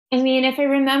I mean, if I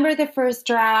remember the first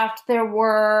draft, there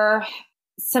were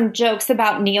some jokes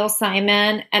about Neil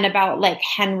Simon and about like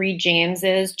Henry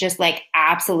James's just like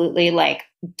absolutely like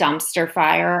dumpster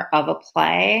fire of a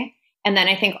play. And then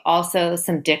I think also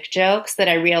some dick jokes that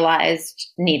I realized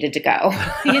needed to go,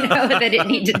 that it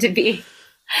needed to be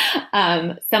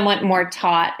somewhat more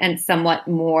taught and somewhat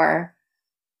more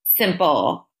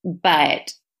simple,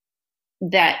 but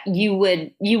that you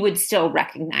would still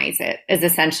recognize it as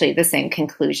essentially the same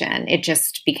conclusion. It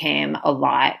just became a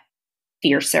lot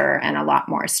fiercer and a lot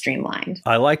more streamlined.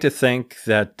 I like to think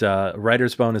that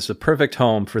Writer's Bone is the perfect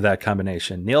home for that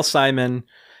combination. Neil Simon,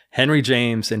 Henry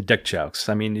James, and dick jokes.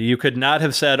 I mean, you could not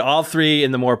have said all three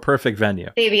in the more perfect venue.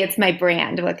 Baby, it's my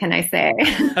brand. What can I say?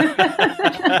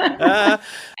 I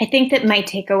think that my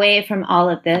takeaway from all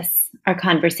of this, our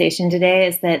conversation today,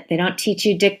 is that they don't teach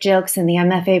you dick jokes in the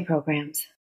MFA programs.